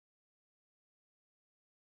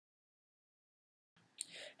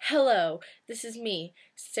Hello, this is me,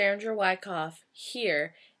 Sandra Wyckoff,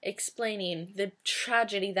 here explaining the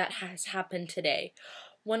tragedy that has happened today.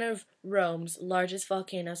 One of Rome's largest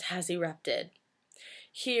volcanoes has erupted.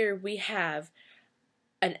 Here we have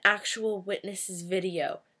an actual witness's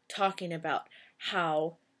video talking about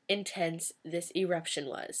how intense this eruption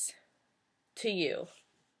was. To you.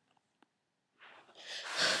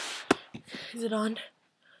 Is it on?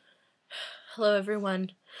 Hello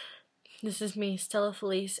everyone. This is me, Stella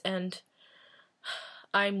Felice, and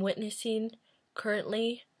I'm witnessing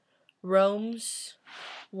currently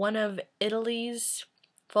one of Italy's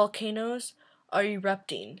volcanoes are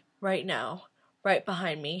erupting right now, right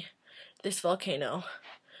behind me, this volcano.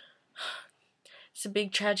 It's a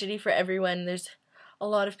big tragedy for everyone. There's a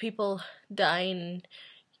lot of people dying and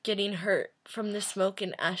getting hurt from the smoke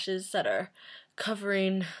and ashes that are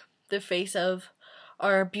covering the face of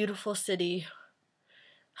our beautiful city.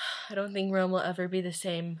 I don't think Rome will ever be the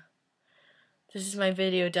same. This is my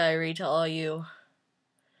video diary to all you.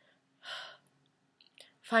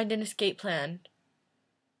 Find an escape plan.